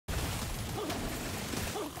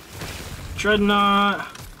Dreadnought.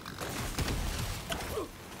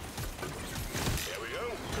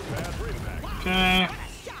 Okay.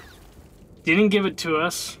 Didn't give it to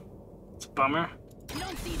us. It's a bummer.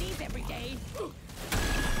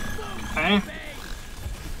 Okay.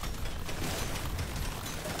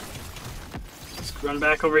 Let's run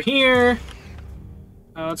back over here.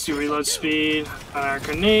 Let's do reload speed on our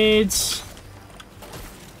grenades.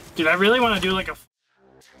 Dude, I really want to do like a...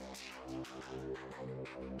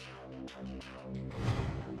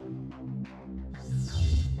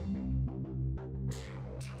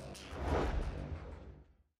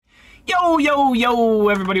 Yo,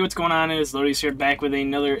 everybody, what's going on? It is Lodious here, back with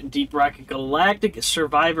another Deep Rock Galactic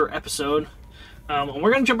Survivor episode.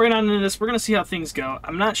 We're going to jump right on into this. We're going to see how things go.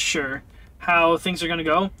 I'm not sure how things are going to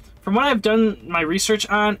go. From what I've done my research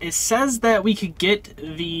on, it says that we could get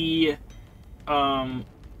the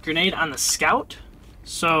grenade on the scout.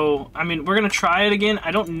 So, I mean, we're going to try it again.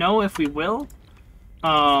 I don't know if we will.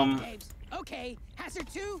 Okay, hazard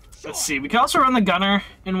 2. Sure. Let's see. We can also run the gunner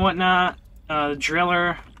and whatnot. The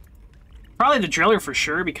driller. Probably the driller for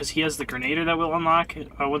sure, because he has the grenader that will unlock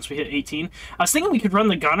once we hit 18. I was thinking we could run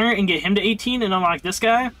the gunner and get him to 18 and unlock this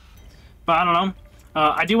guy, but I don't know.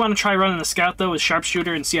 I do want to try running the scout though with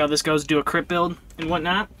sharpshooter and see how this goes, do a crit build and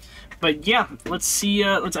whatnot. But yeah, let's see.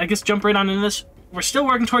 Let's, I guess, jump right on into this. We're still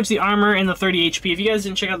working towards the armor and the 30 HP. If you guys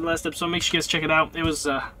didn't check out the last episode, make sure you guys check it out. It was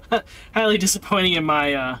highly disappointing in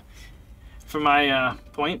my from my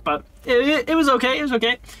point, but it was okay. It was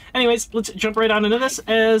okay. Anyways, let's jump right on into this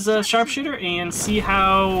as a sharpshooter and see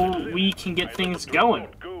how we can get things going.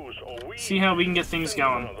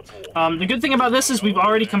 The good thing about this is we've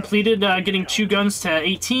already completed getting 2 guns to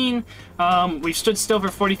 18. We've stood still for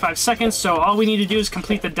 45 seconds, so all we need to do is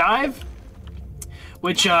complete the dive,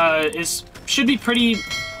 which should be pretty,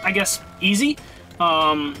 I guess, easy.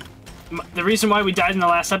 The reason why we died in the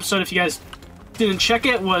last episode, if you guys didn't check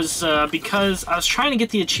it, was because I was trying to get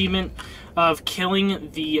the achievement of killing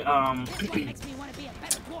the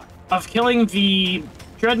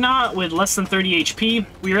dreadnought with less than 30 HP.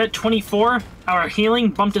 We were at 24. Our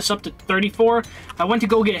healing bumped us up to 34. I went to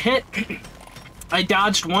go get hit. I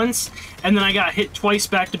dodged once, and then I got hit twice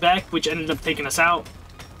back to back, which ended up taking us out.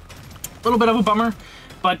 A little bit of a bummer,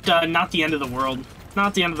 but not the end of the world.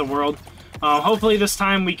 Not the end of the world. Hopefully this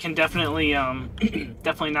time we can definitely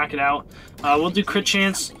definitely knock it out. We'll do crit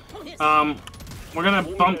chance. We're gonna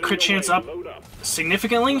bump crit chance up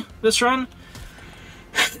significantly this run,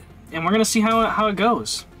 and we're gonna see how it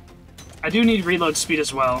goes. I do need reload speed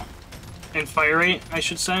as well, and fire rate, I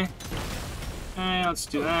should say. Okay, let's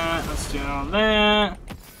do that. Let's do all that.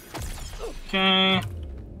 Okay.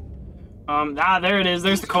 There it is.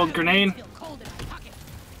 There's the cold grenade.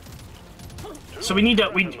 So we need to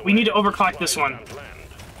overclock this one.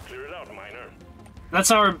 That's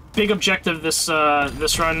our big objective this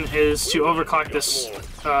this run, is to overclock this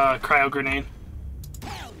cryo grenade.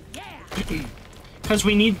 Because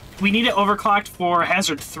we need it overclocked for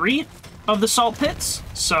hazard 3 of the salt pits.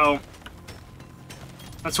 So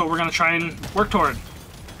that's what we're gonna try and work toward.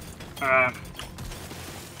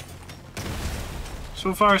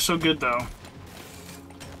 So far so good though.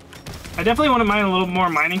 I definitely wouldn't mind a little more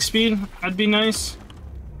mining speed. That'd be nice.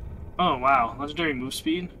 Oh wow, legendary move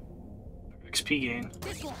speed. XP gain.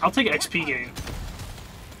 I'll take XP gain.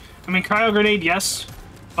 I mean, cryo grenade, yes,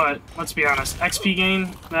 but let's be honest, XP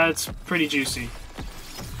gain, that's pretty juicy.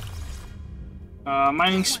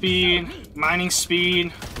 Mining speed.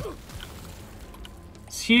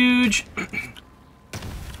 It's huge.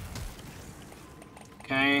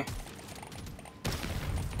 Okay.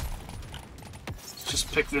 Let's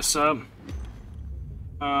just pick this up.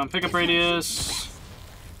 Pickup radius.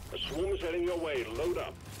 A swarm is heading your way. Load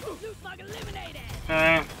up.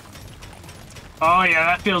 Okay. Oh yeah,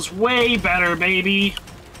 that feels way better, baby.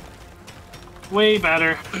 Way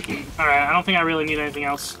better. Alright, I don't think I really need anything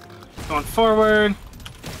else. Going forward.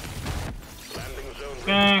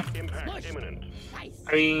 Okay.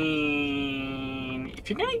 I mean, if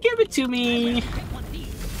you're gonna give it to me...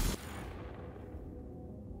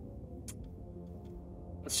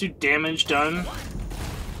 Let's do damage done.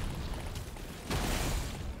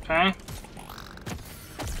 Okay.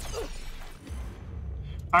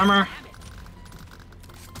 Armor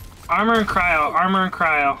and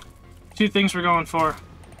cryo. 2 things we're going for.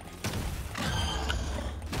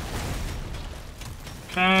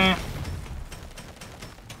 Okay.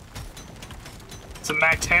 It's a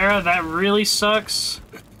Mactera, that really sucks.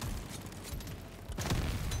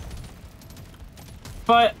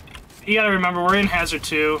 But you gotta remember, we're in hazard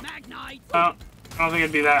 2. Oh, I don't think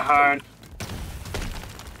it'd be that hard.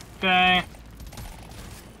 Okay.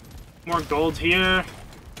 More gold here.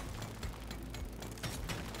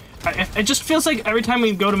 it just feels like every time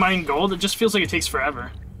we go to mine gold, it just feels like it takes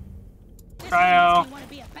forever. Cryo.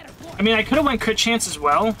 I mean, I could have went crit chance as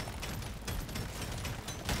well.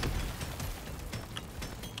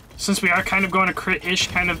 Since we are kind of going a crit-ish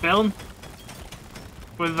kind of build.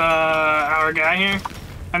 With our guy here.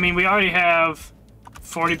 I mean, we already have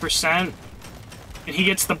 40%. And he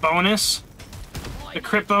gets the bonus. The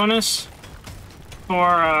crit bonus.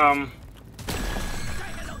 For,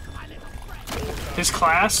 his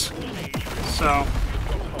class. So.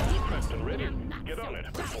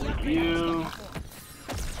 You.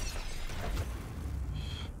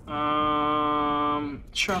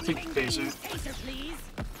 Sure, I'll take the phaser.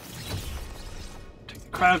 Take the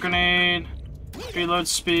crowd grenade. Reload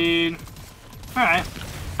speed. Alright.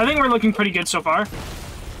 I think we're looking pretty good so far.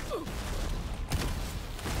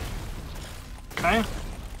 Okay.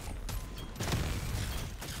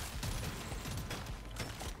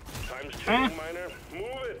 Okay.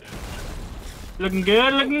 Looking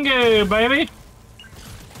good, baby.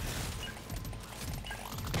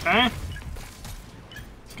 Okay.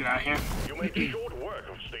 Let's get out of here.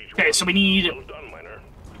 Okay, so we need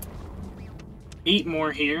 8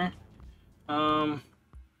 more here.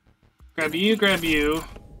 Grab you.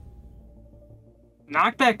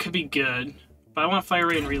 Knockback could be good, but I want fire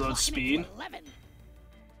rate and reload speed.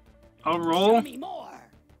 I'll roll.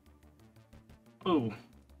 Ooh.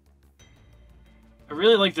 I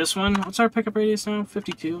really like this one. What's our pickup radius now?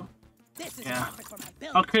 52? Yeah.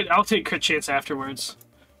 I'll take crit chance afterwards.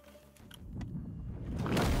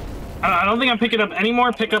 I don't think I'm picking up any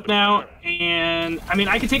more pickup now, and I mean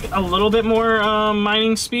I could take a little bit more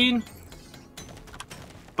mining speed,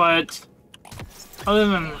 but other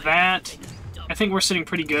than that, I think we're sitting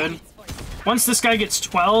pretty good. Once this guy gets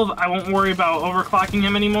 12, I won't worry about overclocking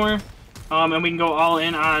him anymore, and we can go all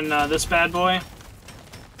in on this bad boy.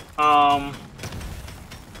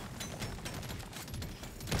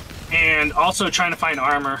 And also trying to find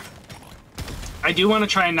armor. I do want to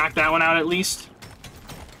try and knock that one out at least.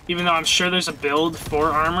 Even though I'm sure there's a build for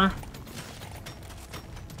armor.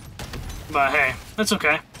 But hey, that's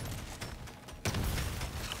okay.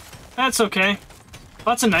 That's okay.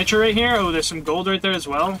 Lots of nitro right here. Oh, there's some gold right there as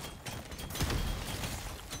well.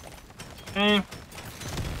 Okay.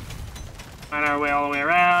 Find our way all the way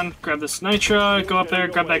around. Grab this nitro. Go up there,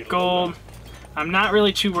 grab that gold. I'm not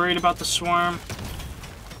really too worried about the swarm.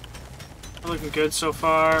 We're looking good so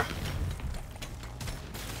far.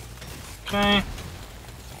 Okay.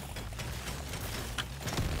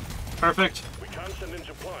 Perfect. We can't send in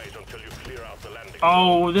supplies until you clear out the landing.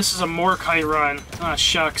 Oh, this is a more kite run. Ah,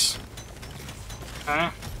 shucks. Okay.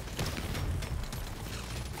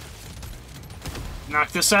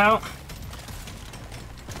 Knock this out.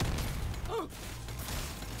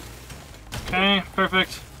 Okay,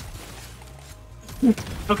 perfect.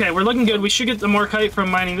 Okay, we're looking good. We should get the more kite from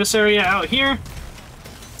mining this area out here.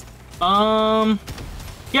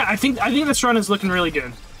 Yeah, I think this run is looking really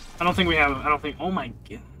good. I don't think. Oh my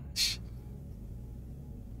gosh.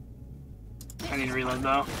 I need to reload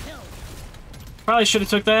though. Probably should have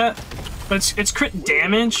took that, but it's crit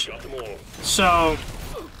damage, so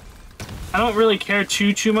I don't really care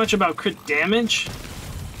too much about crit damage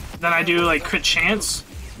than I do like crit chance.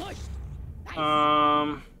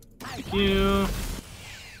 Thank you.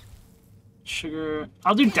 Sugar.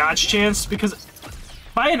 I'll do dodge chance because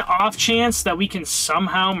by an off chance that we can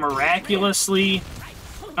somehow miraculously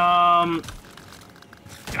dodge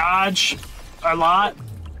a lot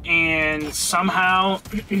and somehow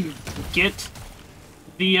get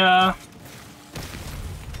the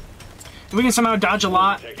if we can somehow dodge a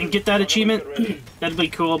lot and get that achievement, that'd be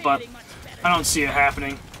cool, but I don't see it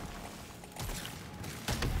happening.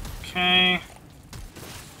 Okay.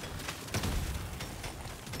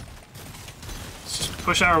 Let's just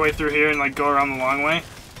push our way through here and like go around the long way.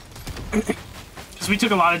 Because we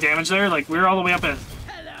took a lot of damage there, like we were all the way up at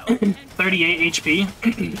 38 HP.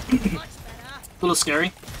 A little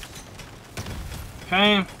scary.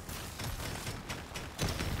 Okay.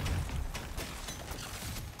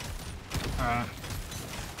 Alright.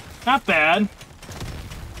 Not bad.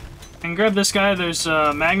 And grab this guy. There's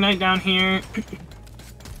Magnite down here.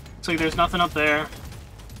 Looks like there's nothing up there.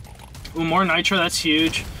 Ooh, more nitro. That's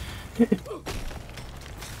huge.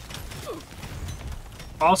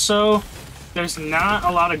 Also, there's not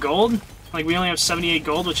a lot of gold. Like, we only have 78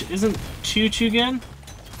 gold, which isn't too good. I'd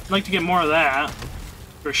like to get more of that.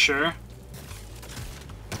 For sure.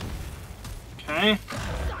 Okay.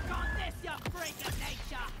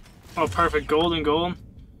 Oh, perfect. Gold and gold.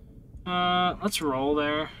 Let's roll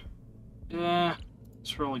there. Yeah.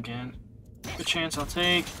 Let's roll again. Good chance I'll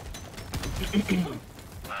take.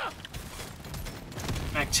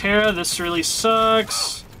 Actera, this really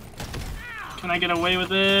sucks. Can I get away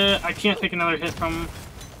with it? I can't take another hit from...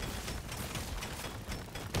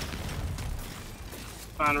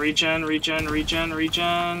 Come on, regen, regen, regen,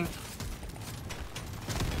 regen.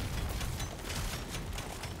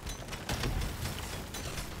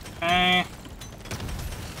 Okay.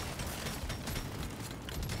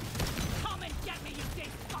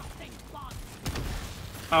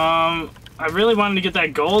 I really wanted to get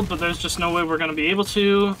that gold, but there's just no way we're gonna be able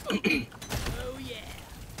to.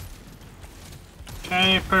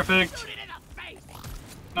 Okay, perfect.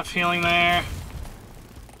 Enough healing there.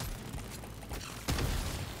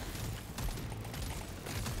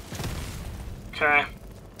 Okay. I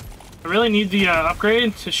really need the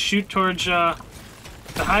upgrade to shoot towards the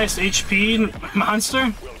highest HP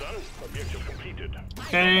monster. Well done. Objective completed.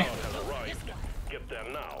 Okay. Has arrived. Get there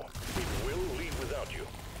now. We will leave without you.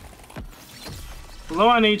 Low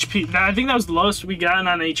on HP. I think that was the lowest we gotten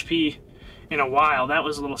on HP in a while. That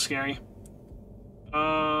was a little scary.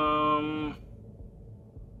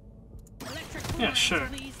 Yeah, sure.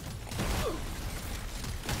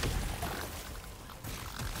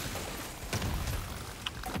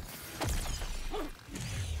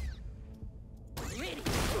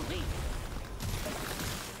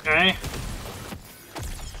 Okay.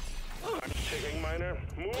 I'm taking miner.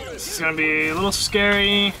 Move. This is gonna be a little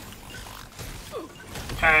scary.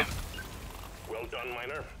 Okay. Well done,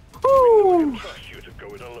 miner. Woo! Trust you to go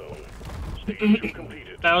it alone. Stage 2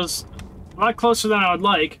 completed. That was a lot closer than I would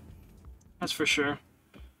like. That's for sure.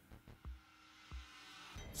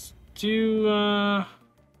 Let's do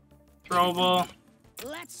throwable.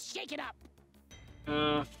 Let's shake it up.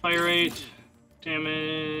 Fire rate,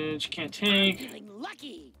 damage, can't take. Feeling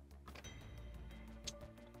lucky.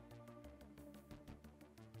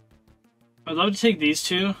 I'd love to take these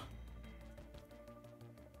two.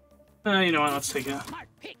 You know what? Let's take it. Smart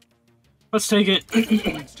pick. Let's take it.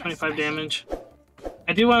 25 damage.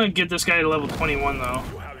 I do want to get this guy to level 21 though.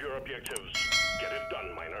 You have your objectives. Get it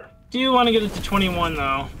done, miner. Do want to get it to 21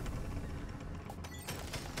 though.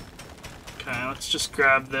 Okay, let's just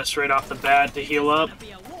grab this right off the bat to heal up. Be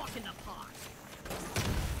a walk in the park.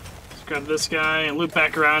 Let's grab this guy and loop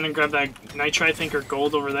back around and grab that nitro, I think, or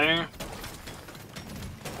gold over there.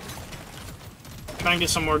 Try and get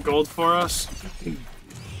some more gold for us.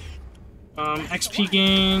 XP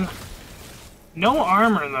gain. No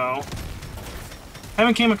armor though.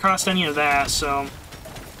 Haven't came across any of that, so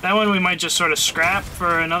that one we might just sort of scrap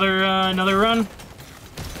for another another run.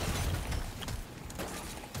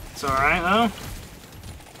 It's all right though.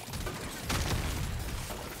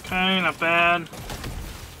 Okay, not bad.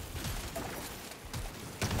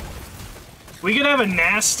 We could have a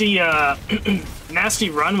nasty nasty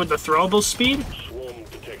run with the throwable speed. Swarm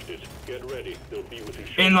detected. Get ready. They'll be with you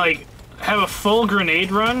shortly. And like have a full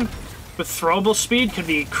grenade run with throwable speed could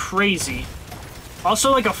be crazy.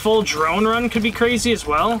 Also, like a full drone run could be crazy as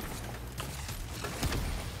well.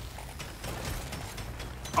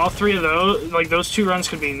 All three of those, like those two runs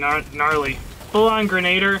could be gnarly. Full on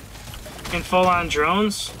grenader and full on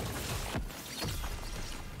drones.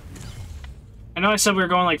 I know I said we were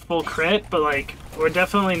going like full crit, but like we're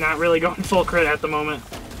definitely not really going full crit at the moment.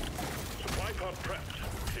 Supply pod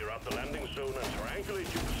prepped. Clear out the landing zone and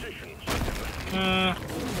triangulate your positions.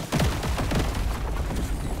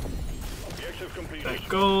 Objective completed. That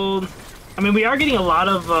gold. I mean, we are getting a lot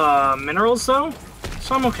of minerals though,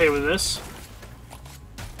 so I'm okay with this.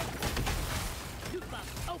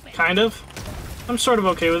 Kind of. I'm sort of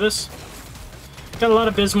okay with this. Got a lot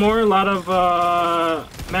of Bismore, a lot of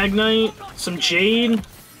Magnite, some Jade,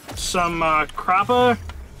 some Crappa.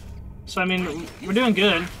 So I mean, we're doing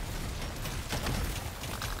good.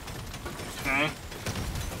 Okay.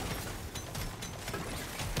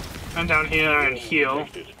 I'm down here and heal.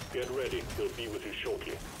 Get ready. They'll be with you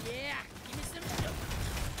shortly. Yeah, give me some sugar.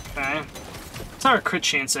 Okay. What's our crit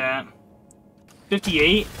chance at?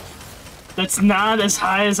 58? That's not as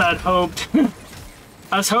high as I'd hoped.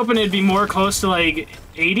 I was hoping it'd be more close to like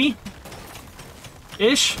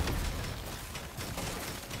 80-ish.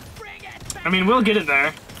 I mean, we'll get it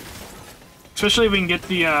there. Especially if we can get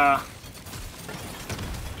the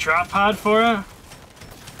drop pod for it.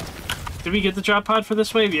 Did we get the drop pod for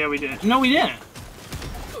this wave? Yeah, we did. No, we didn't.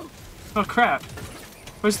 Oh, crap.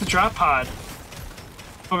 Where's the drop pod?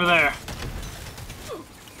 Over there.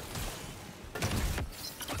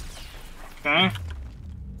 Okay.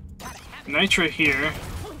 Nitro here.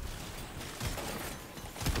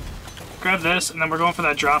 Grab this, and then we're going for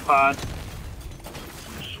that drop pod.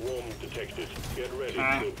 Swarm detected. Get ready.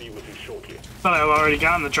 Okay. They'll be with you shortly. Thought I've already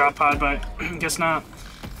gotten the drop pod, but guess not.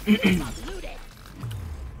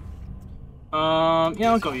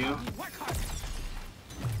 Yeah, I'll go you.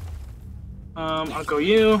 I'll go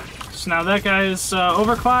you. So now that guy is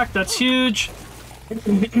overclocked. That's huge.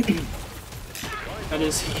 That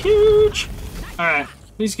is huge. All right,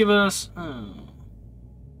 please give us. I'm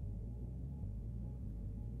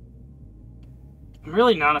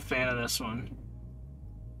really not a fan of this one,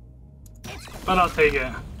 but I'll take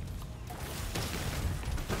it.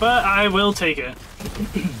 But I will take it.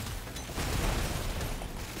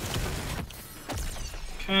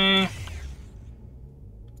 Okay.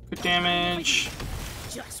 Good damage.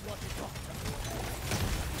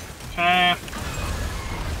 Okay.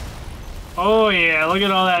 Oh yeah, look at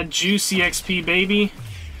all that juicy XP, baby.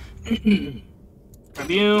 Grab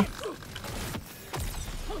you.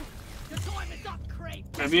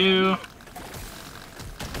 Grab you.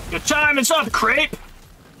 Your time is up, crepe!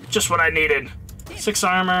 Just what I needed. 6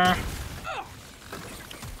 armor.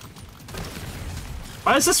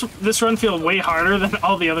 Why does this run feel way harder than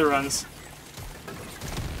all the other runs?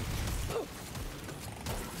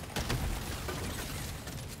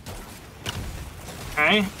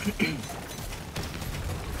 Okay.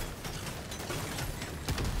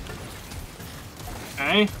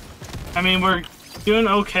 Okay. I mean, we're doing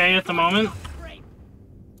okay at the moment.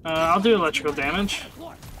 I'll do electrical damage.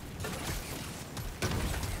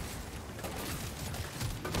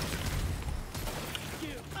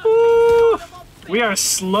 Woo! We are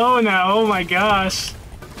slow now, oh my gosh.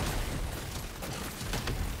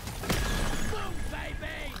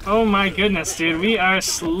 Oh my goodness, dude, we are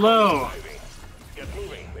slow. Get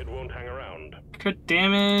moving. It won't hang around. Crit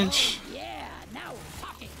damage. Yeah, now we're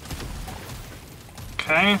talking.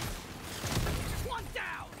 Okay. One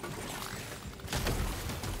down.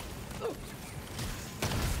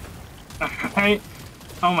 Alright.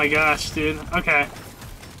 Oh my gosh, dude. Okay.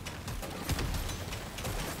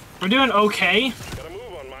 We're doing okay. Gotta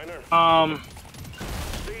move on, Miner.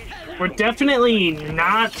 We're definitely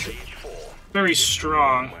not very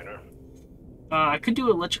strong. Miner. I could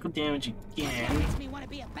do electrical damage again. Makes me want to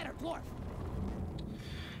be a better dwarf.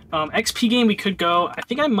 XP game we could go. I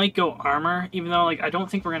think I might go armor, even though like I don't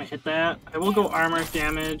think we're gonna hit that. I will go armor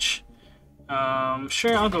damage.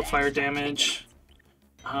 Sure, I'll go fire damage.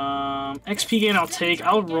 XP gain I'll take.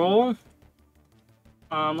 I'll roll.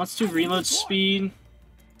 Let's do reload speed.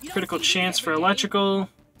 Critical chance for electrical.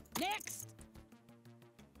 Next,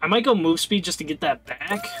 I might go move speed just to get that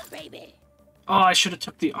back. baby. Oh, I should have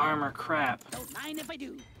took the armor. Crap. Don't mind if I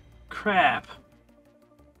do. Crap.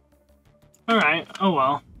 Alright, oh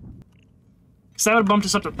well. Because that would have bumped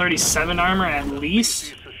us up to 37 armor at least.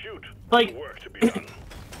 Piece to shoot. Like, Work to be done.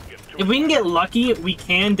 Get to if we can get lucky, we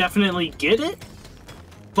can definitely get it.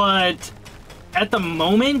 But at the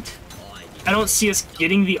moment, I don't see us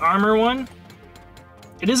getting the armor one.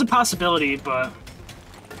 It is a possibility, but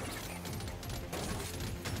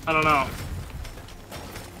I don't know.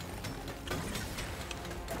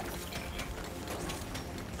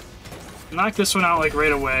 Knock this one out like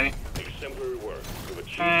right away. exemplary work. You've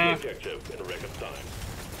achieved Okay. the objective in a record time.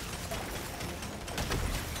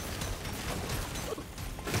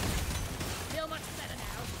 Feel much better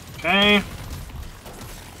now. Okay.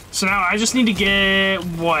 So now I just need to get,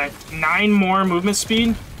 what, 9 more movement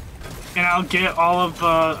speed? And I'll get all of,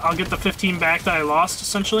 I'll get the 15 back that I lost,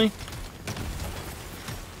 essentially.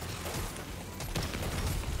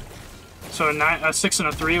 So a 6 and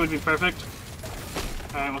a 3 would be perfect.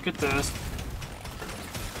 Alright, we'll get this.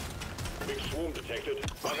 Big swarm detected.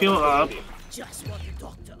 Heal up. Just what the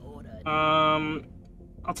doctor ordered.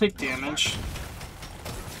 I'll take damage.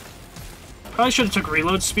 Probably should have took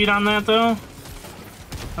reload speed on that, though.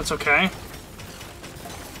 That's okay.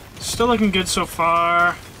 Still looking good so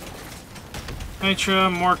far. Nitra,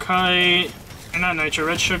 Morkite. Or not Nitra,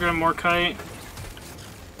 red sugar, Morkite.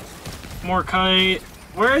 Morkite.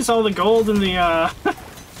 Where is all the gold in the,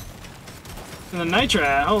 in the Nitra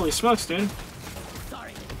at? Holy smokes, dude.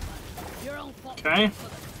 Sorry, little buddy. Your own fault. Okay.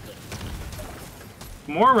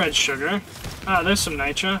 More red sugar. Ah, there's some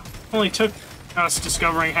Nitra. Only took us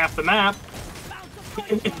discovering half the map.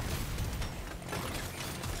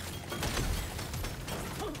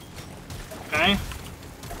 Okay.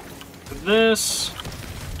 This.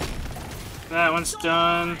 That one's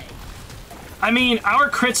done. I mean, our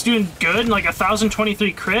crit's doing good, like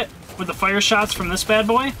 1,023 crit with the fire shots from this bad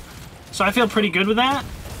boy. So I feel pretty good with that.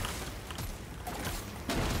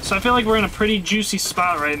 So I feel like we're in a pretty juicy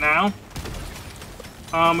spot right now.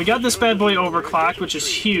 We got this bad boy overclocked, which is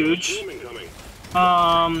huge.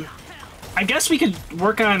 I guess we could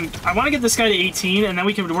work on... I want to get this guy to 18, and then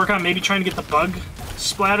we could work on maybe trying to get the bug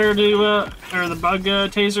splatter to... or the bug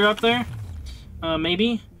taser up there.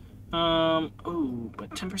 Maybe. Ooh,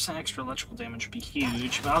 but 10% extra electrical damage would be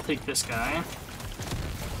huge, but I'll take this guy.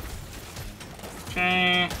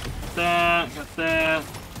 Okay, got that.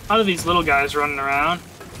 A lot of these little guys running around.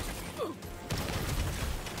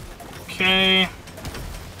 Okay.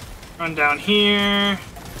 Run down here.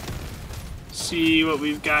 See what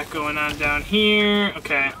we've got going on down here.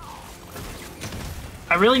 Okay.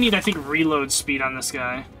 I really need, I think, reload speed on this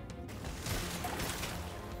guy.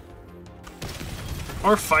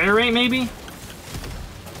 Or fire rate, maybe?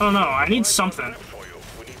 I don't know. I need something.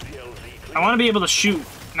 I want to be able to shoot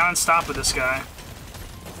non-stop with this guy.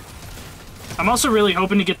 I'm also really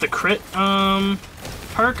hoping to get the crit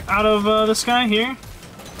perk out of this guy here.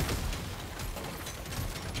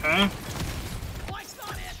 Okay.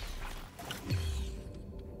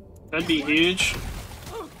 That'd be huge.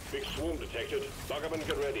 Big swarm detected. Buggerman,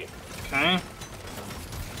 get ready. Okay.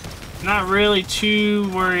 Not really too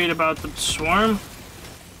worried about the swarm.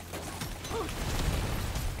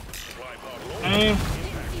 Okay.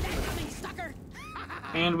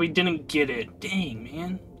 And we didn't get it. Dang,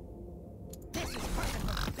 man.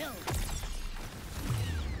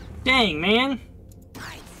 Dang, man.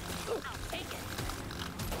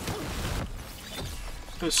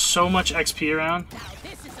 There's so much XP around.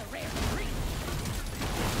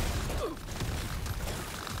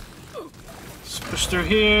 Let's push through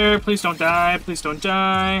here. Please don't die. Please don't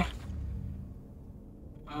die.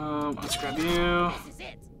 Let's grab you.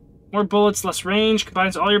 More bullets, less range.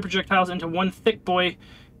 Combines all your projectiles into one thick boy,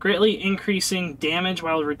 greatly increasing damage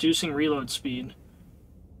while reducing reload speed.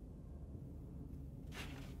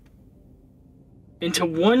 Into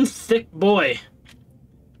one thick boy.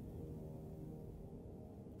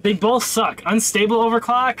 They both suck. Unstable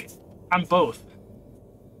overclock? I'm both.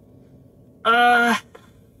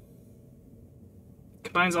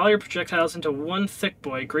 Combines all your projectiles into one thick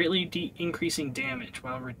boy, greatly increasing damage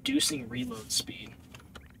while reducing reload speed.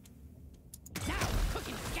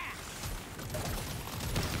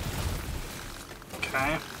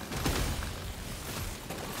 Okay.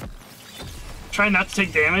 Try not to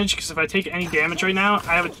take damage, because if I take any damage right now,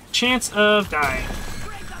 I have a chance of dying.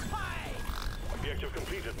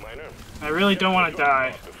 I really don't want to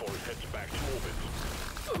die.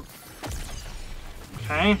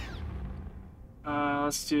 Okay.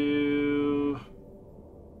 Let's do...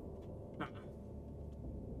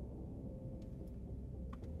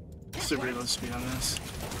 Let's do reload speed on this.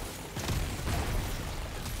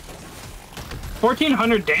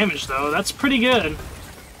 1400 damage, though. That's pretty good.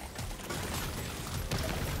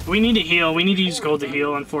 We need to heal. We need to use gold to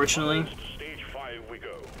heal, unfortunately.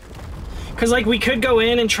 Because, like, we could go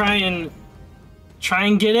in and try and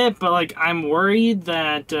get it, but, like, I'm worried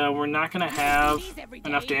that we're not going to have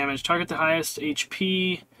enough damage. Target the highest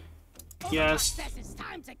HP. Yes.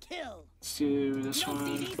 Let's do this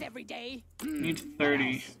one. Need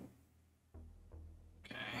 30.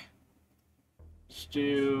 Okay. Let's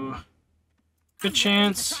do... Good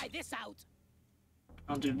chance.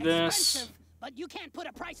 I'll do this. But you can't put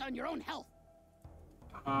a price on your own health.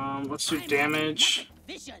 Let's do damage.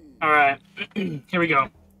 Alright. Here we go.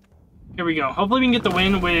 Here we go. Hopefully we can get the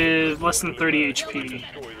win with less than 30 HP.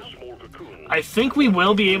 I think we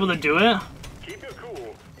will be able to do it.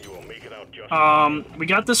 We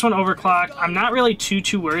got this one overclocked. I'm not really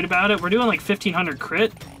too worried about it. We're doing like 1500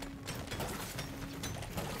 crit.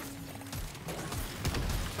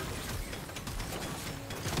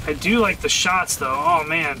 I do like the shots though. Oh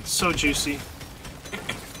man, so juicy.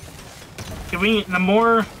 The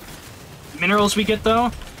more minerals we get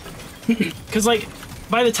though, because like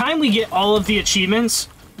by the time we get all of the achievements,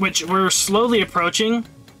 which we're slowly approaching,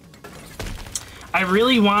 I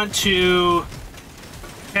really want to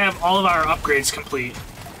have all of our upgrades complete.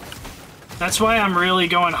 That's why I'm really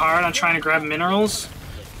going hard on trying to grab minerals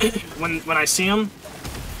when I see them.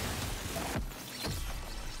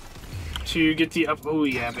 To get the up. Oh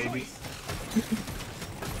yeah, baby.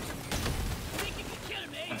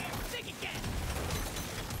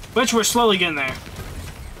 Which we're slowly getting there.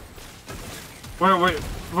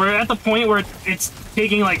 We're at the point where it's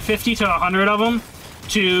taking like 50 to 100 of them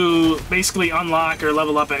to basically unlock or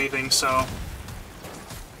level up anything. So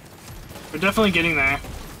we're definitely getting there.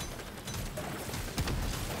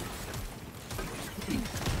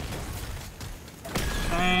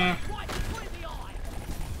 Okay.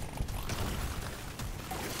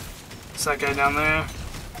 What's that guy down there?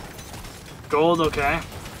 Gold, okay.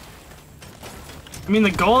 I mean,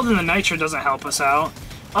 the gold and the nitra doesn't help us out.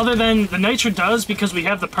 Other than the nitra does because we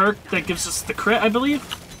have the perk that gives us the crit, I believe.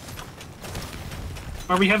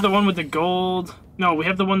 Or we have the one with the gold. No, we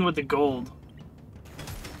have the one with the gold.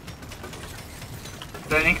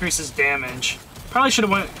 That increases damage. Probably should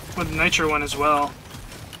have with the nitro one as well.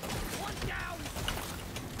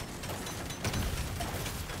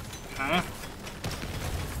 Okay.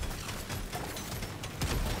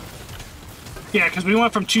 Yeah, because we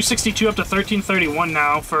went from 262 up to 1331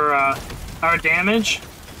 now for our damage.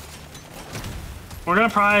 We're gonna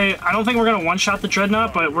probably, I don't think we're gonna one-shot the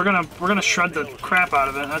Dreadnought, but we're gonna shred the crap out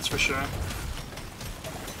of it, that's for sure.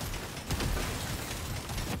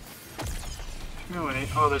 No way.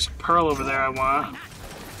 Oh, there's a pearl over there I want.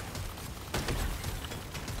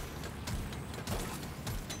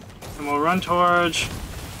 And we'll run towards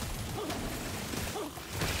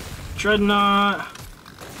Dreadnought.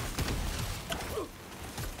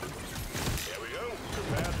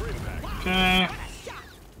 Okay.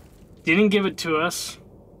 Didn't give it to us.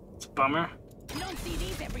 It's a bummer. You don't see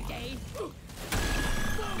these every day.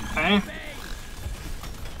 Okay.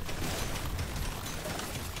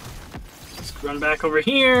 Let's run back over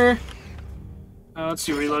here. Let's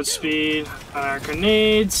do reload speed on our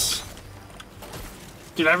grenades.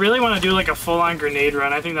 Dude, I really want to do like a full-on grenade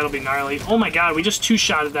run. I think that'll be gnarly. Oh my god, we just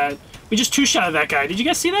two-shotted that. We just two-shotted that guy. Did you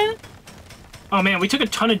guys see that? Oh man, we took a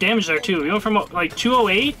ton of damage there too. We went from like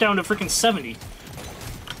 208 down to freaking 70.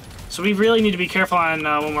 So we really need to be careful on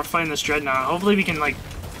when we're fighting this Dreadnought. Hopefully we can like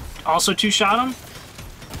also two-shot him.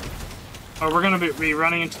 Or we're gonna be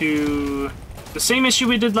running into the same issue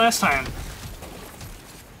we did last time.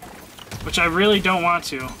 Which I really don't want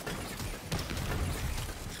to.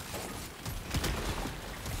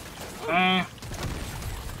 Okay.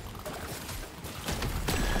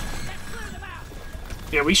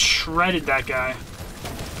 Yeah, we shredded that guy.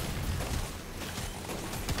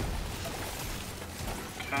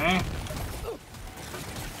 Okay.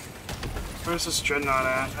 Where's this Dreadnought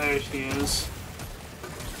at? There he is.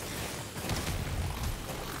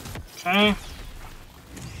 Okay.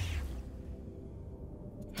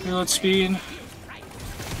 Reload speed.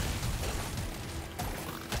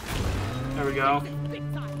 There we go.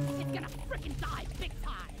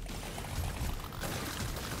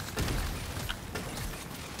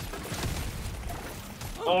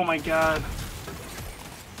 Oh my god.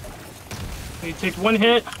 We take one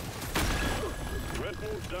hit.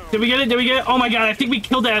 Did we get it? Did we get it? Oh my god, I think we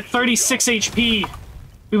killed it at 36 HP.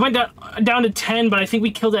 We went down to 10, but I think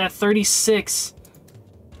we killed it at 36.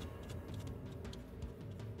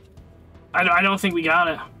 I don't think we got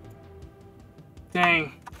it.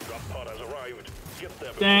 Dang.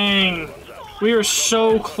 Dang. We were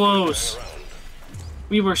so close.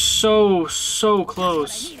 We were so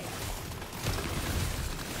close.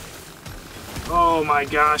 Oh my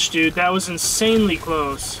gosh, dude. That was insanely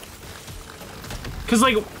close. Because,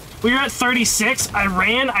 like, we were at 36. I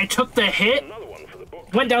ran. I took the hit.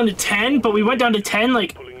 Went down to 10, but we went down to 10,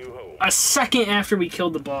 like, a second after we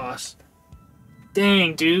killed the boss.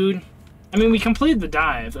 Dang, dude. I mean, we completed the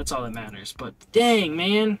dive. That's all that matters. But dang,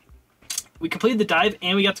 man. We completed the dive,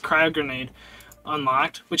 and we got the cryo grenade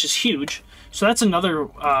unlocked, which is huge. So that's another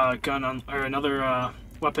gun on, or another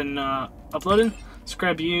weapon uploaded. Let's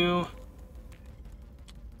grab you.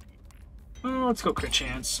 Well, let's go crit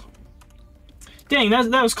chance. Dang,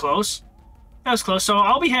 that was close. That was close. So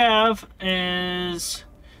all we have is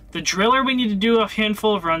the driller we need to do a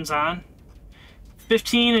handful of runs on.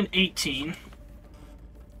 15 and 18.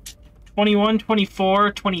 21,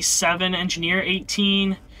 24, 27, engineer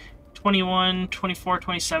 18, 21, 24,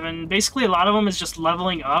 27. Basically, a lot of them is just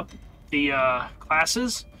leveling up the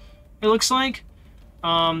classes, it looks like.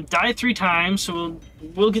 Die 3 times, so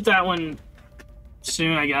we'll get that one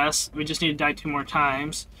soon, I guess. We just need to die 2 more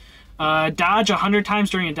times. Dodge 100 times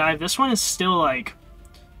during a dive. This one is still, like,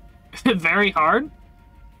 very hard.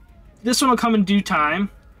 This one will come in due time.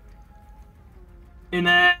 And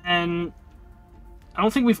then I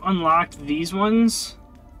don't think we've unlocked these ones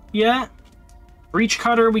yet. Breach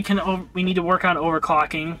cutter, we need to work on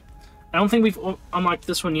overclocking. I don't think we've unlocked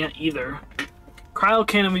this one yet either. Cryo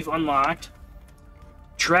cannon we've unlocked.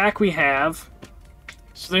 Drac we have.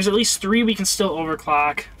 So there's at least 3 we can still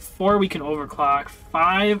overclock. 4 we can overclock.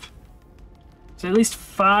 5. So at least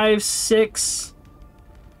 5, 6,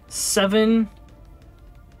 7,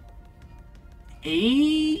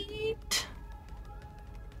 8.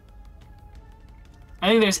 I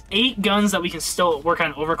think there's 8 guns that we can still work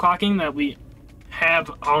on overclocking that we have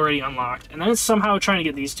already unlocked. And then it's somehow trying to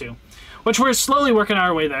get these 2, which we're slowly working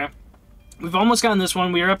our way there. We've almost gotten this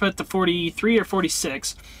one. We were up at the 43 or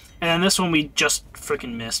 46. And then this one we just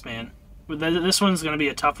freaking missed, man. This one's going to be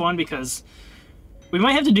a tough one because we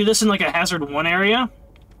might have to do this in like a Hazard 1 area.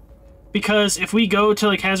 Because if we go to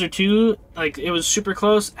like Hazard 2, like it was super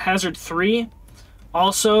close. Hazard 3,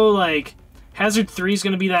 also like Hazard 3 is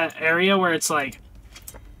going to be that area where it's like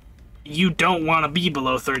you don't want to be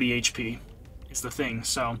below 30 HP, is the thing.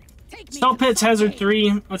 So, Take me Salt to the Pits, Hazard front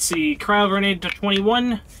 3, let's see, Cryo Grenade to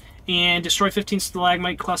 21, and destroy 15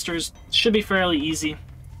 stalagmite clusters. Should be fairly easy.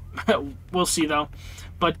 We'll see, though.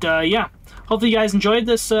 But, yeah. Hopefully you guys enjoyed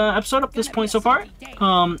this episode up to this point so far.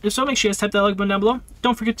 If so, make sure you guys tap that like button down below.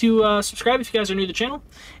 Don't forget to subscribe if you guys are new to the channel.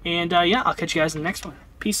 And, yeah, I'll catch you guys in the next one.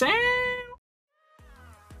 Peace out!